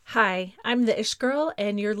Hi, I'm the Ish Girl,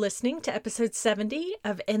 and you're listening to episode 70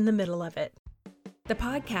 of In the Middle of It, the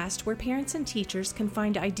podcast where parents and teachers can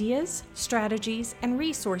find ideas, strategies, and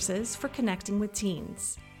resources for connecting with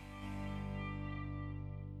teens.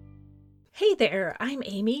 Hey there, I'm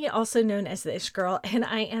Amy, also known as the Ish Girl, and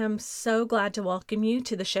I am so glad to welcome you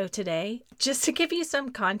to the show today. Just to give you some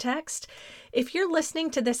context, if you're listening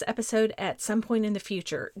to this episode at some point in the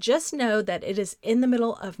future, just know that it is in the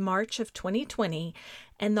middle of March of 2020,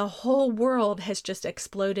 and the whole world has just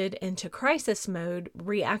exploded into crisis mode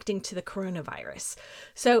reacting to the coronavirus.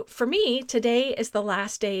 So for me, today is the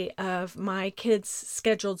last day of my kids'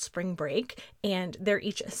 scheduled spring break, and they're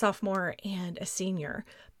each a sophomore and a senior.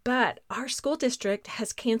 But our school district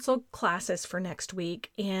has canceled classes for next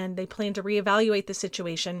week, and they plan to reevaluate the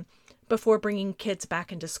situation before bringing kids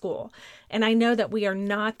back into school. And I know that we are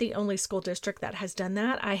not the only school district that has done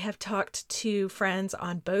that. I have talked to friends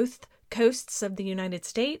on both coasts of the United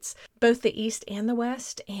States, both the East and the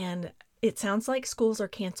West, and it sounds like schools are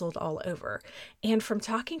canceled all over. And from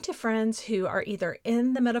talking to friends who are either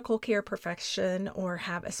in the medical care profession or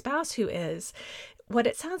have a spouse who is, what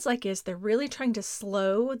it sounds like is they're really trying to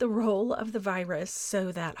slow the roll of the virus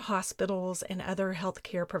so that hospitals and other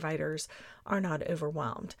healthcare providers are not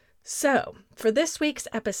overwhelmed. So, for this week's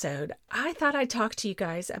episode, I thought I'd talk to you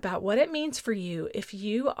guys about what it means for you if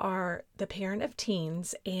you are the parent of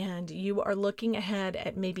teens and you are looking ahead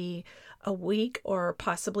at maybe a week or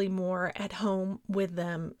possibly more at home with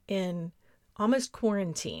them in almost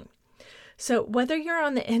quarantine. So whether you're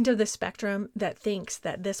on the end of the spectrum that thinks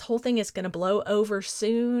that this whole thing is going to blow over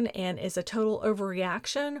soon and is a total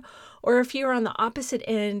overreaction, or if you're on the opposite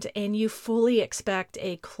end and you fully expect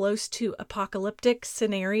a close to apocalyptic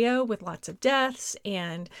scenario with lots of deaths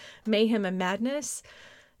and mayhem and madness,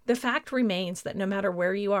 the fact remains that no matter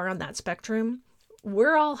where you are on that spectrum,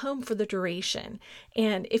 we're all home for the duration.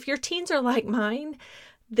 And if your teens are like mine,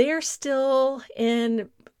 they're still in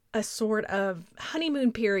a sort of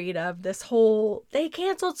honeymoon period of this whole, they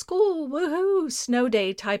canceled school, woohoo, snow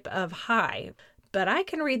day type of high. But I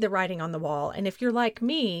can read the writing on the wall. And if you're like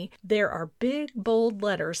me, there are big, bold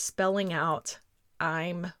letters spelling out,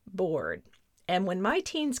 I'm bored. And when my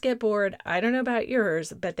teens get bored, I don't know about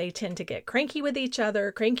yours, but they tend to get cranky with each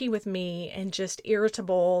other, cranky with me, and just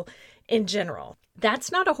irritable in general.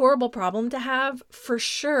 That's not a horrible problem to have. For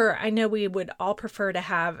sure, I know we would all prefer to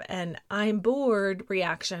have an I'm bored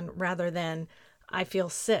reaction rather than I feel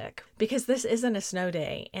sick, because this isn't a snow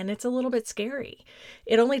day and it's a little bit scary.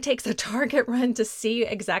 It only takes a Target run to see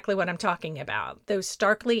exactly what I'm talking about. Those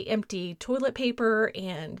starkly empty toilet paper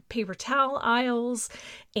and paper towel aisles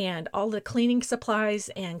and all the cleaning supplies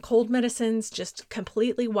and cold medicines just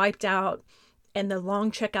completely wiped out, and the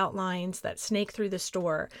long checkout lines that snake through the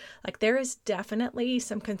store. Like, there is definitely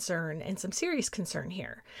some concern and some serious concern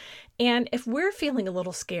here. And if we're feeling a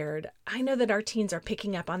little scared, I know that our teens are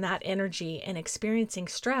picking up on that energy and experiencing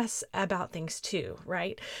stress about things too,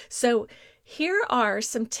 right? So here are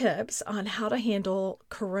some tips on how to handle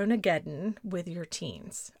Coronageddon with your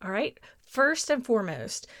teens, all right? First and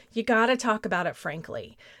foremost, you got to talk about it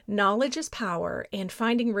frankly. Knowledge is power, and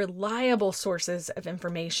finding reliable sources of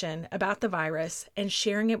information about the virus and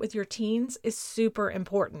sharing it with your teens is super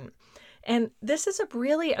important. And this is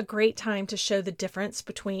really a great time to show the difference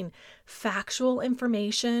between factual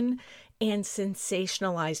information and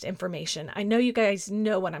sensationalized information. I know you guys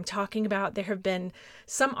know what I'm talking about. There have been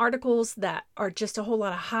some articles that are just a whole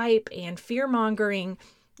lot of hype and fear-mongering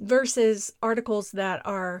versus articles that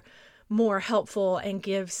are more helpful and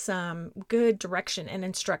give some good direction and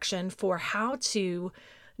instruction for how to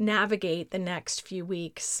navigate the next few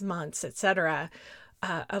weeks, months, etc.,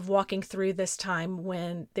 of walking through this time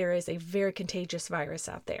when there is a very contagious virus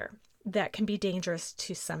out there that can be dangerous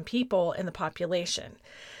to some people in the population.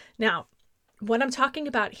 Now, what I'm talking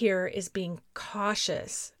about here is being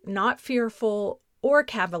cautious, not fearful or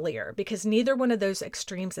cavalier, because neither one of those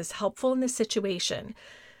extremes is helpful in this situation.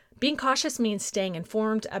 Being cautious means staying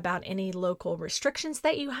informed about any local restrictions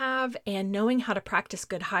that you have and knowing how to practice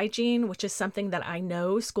good hygiene, which is something that I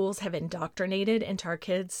know schools have indoctrinated into our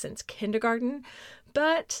kids since kindergarten.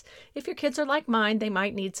 But if your kids are like mine, they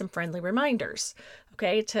might need some friendly reminders,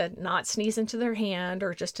 okay, to not sneeze into their hand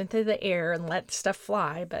or just into the air and let stuff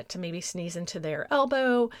fly, but to maybe sneeze into their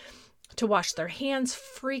elbow, to wash their hands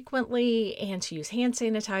frequently, and to use hand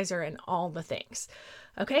sanitizer and all the things,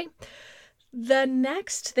 okay? The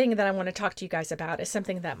next thing that I want to talk to you guys about is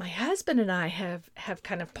something that my husband and I have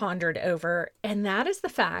kind of pondered over, and that is the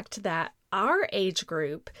fact that our age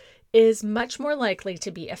group is much more likely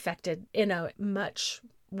to be affected in a much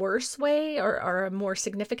worse way or a more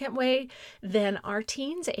significant way than our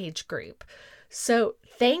teens age group. So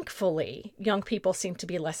thankfully, young people seem to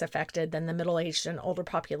be less affected than the middle-aged and older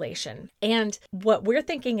population. And what we're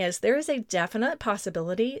thinking is there is a definite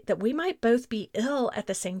possibility that we might both be ill at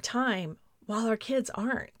the same time while our kids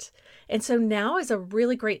aren't. And so now is a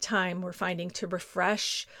really great time, we're finding, to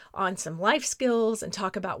refresh on some life skills and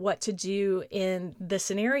talk about what to do in the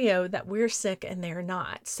scenario that we're sick and they're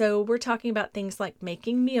not. So we're talking about things like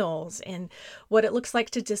making meals and what it looks like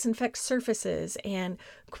to disinfect surfaces and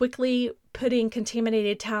quickly putting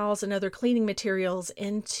contaminated towels and other cleaning materials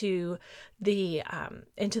into the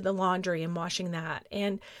laundry and washing that.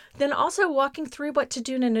 And then also walking through what to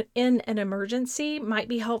do in an emergency might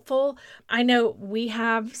be helpful. I know we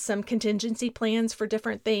have some contingency plans for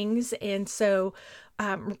different things. And so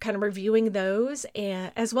kind of reviewing those,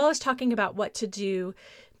 and as well as talking about what to do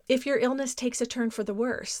if your illness takes a turn for the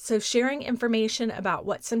worse. So sharing information about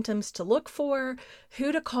what symptoms to look for,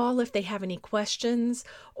 who to call if they have any questions,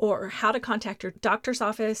 or how to contact your doctor's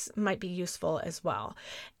office might be useful as well.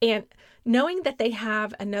 And knowing that they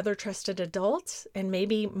have another trusted adult and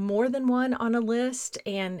maybe more than one on a list,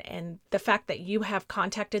 and the fact that you have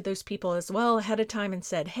contacted those people as well ahead of time and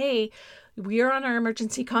said, hey, we are on our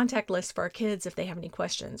emergency contact list for our kids if they have any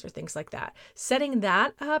questions or things like that. Setting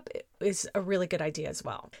that up is a really good idea as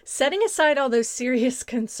well. Setting aside all those serious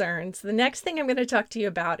concerns, the next thing I'm going to talk to you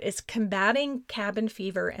about is combating cabin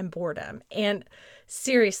fever and boredom. And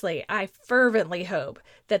seriously, I fervently hope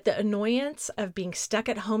that the annoyance of being stuck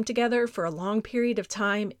at home together for a long period of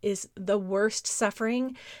time is the worst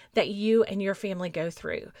suffering that you and your family go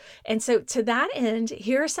through. And so to that end,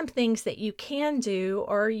 here are some things that you can do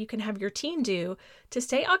or you can have your teen do to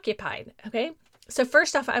stay occupied, okay? So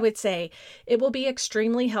first off, I would say it will be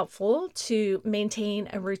extremely helpful to maintain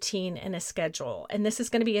a routine and a schedule. And this is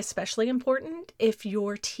going to be especially important if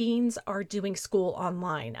your teens are doing school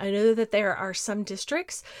online. I know that there are some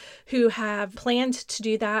districts who have planned to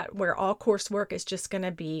do that, where all coursework is just going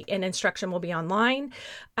to be, and instruction will be online.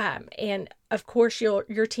 And of course,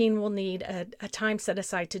 your teen will need a time set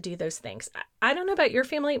aside to do those things. I don't know about your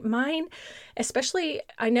family. Mine, especially,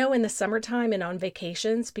 I know in the summertime and on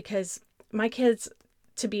vacations, because my kids,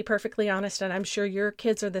 to be perfectly honest, and I'm sure your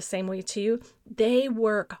kids are the same way too, they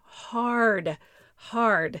work hard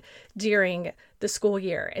during the school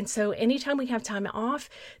year. And so anytime we have time off,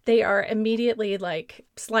 they are immediately like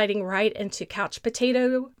sliding right into couch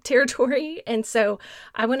potato territory. And so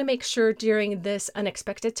I want to make sure during this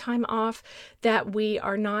unexpected time off that we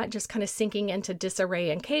are not just kind of sinking into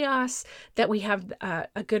disarray and chaos, that we have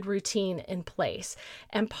a good routine in place.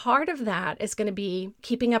 And part of that is going to be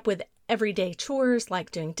keeping up with everyday chores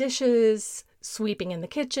like doing dishes, sweeping in the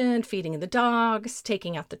kitchen, feeding the dogs,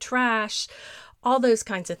 taking out the trash, all those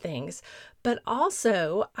kinds of things. But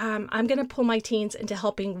also, I'm going to pull my teens into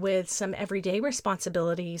helping with some everyday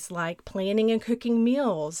responsibilities like planning and cooking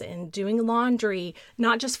meals and doing laundry,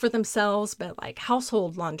 not just for themselves, but like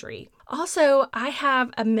household laundry. Also, I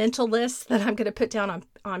have a mental list that I'm going to put down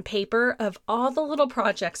on paper of all the little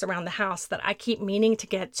projects around the house that I keep meaning to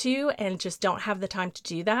get to and just don't have the time to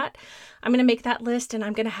do that. I'm going to make that list, and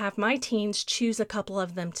I'm going to have my teens choose a couple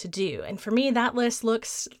of them to do. And for me, that list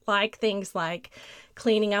looks like things like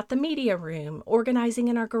cleaning out the media room, organizing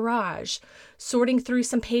in our garage, sorting through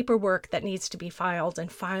some paperwork that needs to be filed and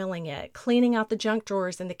filing it, cleaning out the junk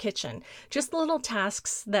drawers in the kitchen. Just little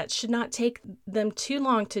tasks that should not take them too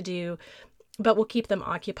long to do, but will keep them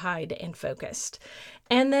occupied and focused.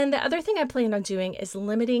 And then the other thing I plan on doing is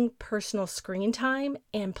limiting personal screen time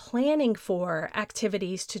and planning for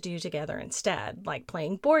activities to do together instead, like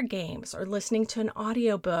playing board games or listening to an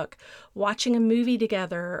audiobook, watching a movie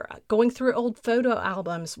together, going through old photo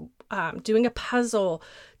albums, doing a puzzle,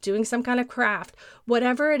 doing some kind of craft,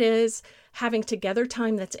 whatever it is. Having together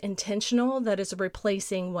time that's intentional, that is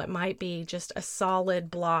replacing what might be just a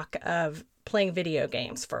solid block of playing video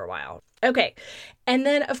games for a while. Okay, and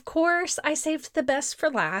then of course I saved the best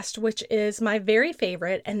for last, which is my very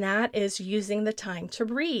favorite, and that is using the time to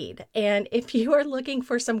read. And if you are looking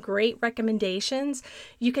for some great recommendations,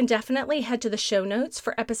 you can definitely head to the show notes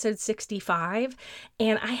for episode 65,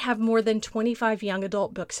 and I have more than 25 young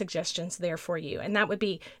adult book suggestions there for you, and that would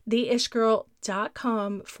be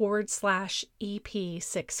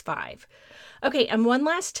theishgirl.com/EP65. Okay, and one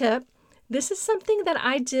last tip. This is something that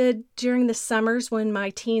I did during the summers when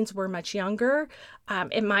my teens were much younger.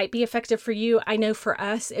 It might be effective for you. I know for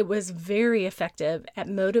us, it was very effective at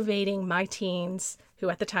motivating my teens, who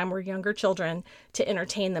at the time were younger children, to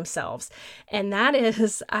entertain themselves. And that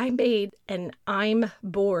is, I made an I'm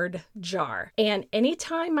bored jar. And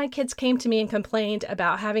anytime my kids came to me and complained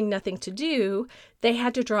about having nothing to do, they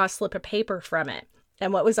had to draw a slip of paper from it.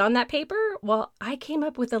 And what was on that paper? Well, I came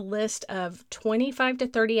up with a list of 25 to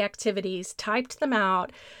 30 activities, typed them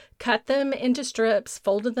out, cut them into strips,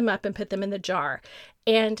 folded them up, and put them in the jar.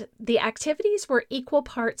 And the activities were equal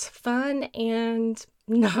parts fun and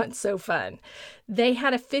not so fun. They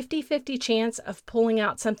had a 50-50 chance of pulling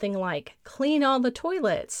out something like clean all the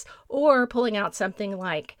toilets, or pulling out something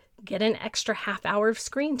like get an extra half hour of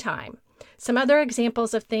screen time. Some other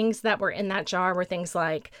examples of things that were in that jar were things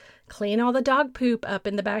like clean all the dog poop up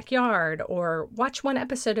in the backyard, or watch one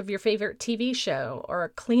episode of your favorite TV show,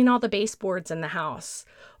 or clean all the baseboards in the house,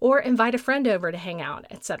 or invite a friend over to hang out,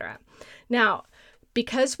 etc. Now,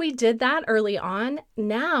 because we did that early on,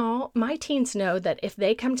 now my teens know that if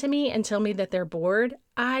they come to me and tell me that they're bored,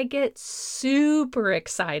 I get super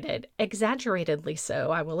excited, exaggeratedly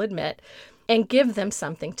so, I will admit, and give them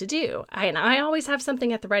something to do. I always have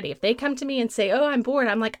something at the ready. If they come to me and say, oh, I'm bored,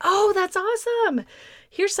 I'm like, oh, that's awesome.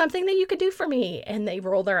 Here's something that you could do for me. And they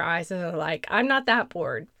roll their eyes and they're like, I'm not that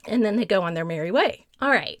bored. And then they go on their merry way. All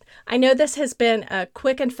right. I know this has been a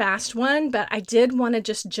quick and fast one, but I did want to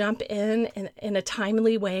just jump in a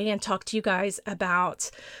timely way and talk to you guys about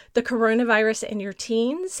the coronavirus and your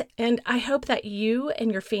teens. And I hope that you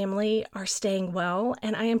and your family are staying well.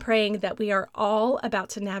 And I am praying that we are all about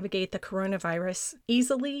to navigate the coronavirus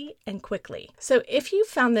easily and quickly. So if you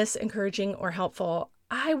found this encouraging or helpful,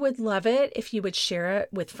 I would love it if you would share it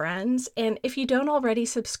with friends. And if you don't already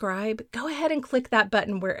subscribe, go ahead and click that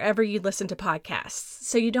button wherever you listen to podcasts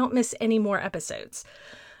so you don't miss any more episodes.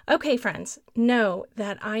 Okay, friends, know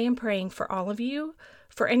that I am praying for all of you,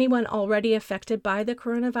 for anyone already affected by the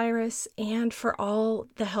coronavirus, and for all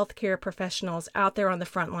the healthcare professionals out there on the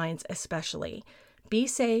front lines especially. Be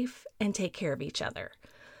safe and take care of each other.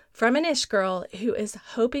 From an Ish girl who is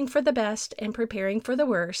hoping for the best and preparing for the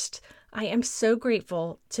worst, I am so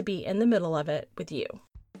grateful to be in the middle of it with you.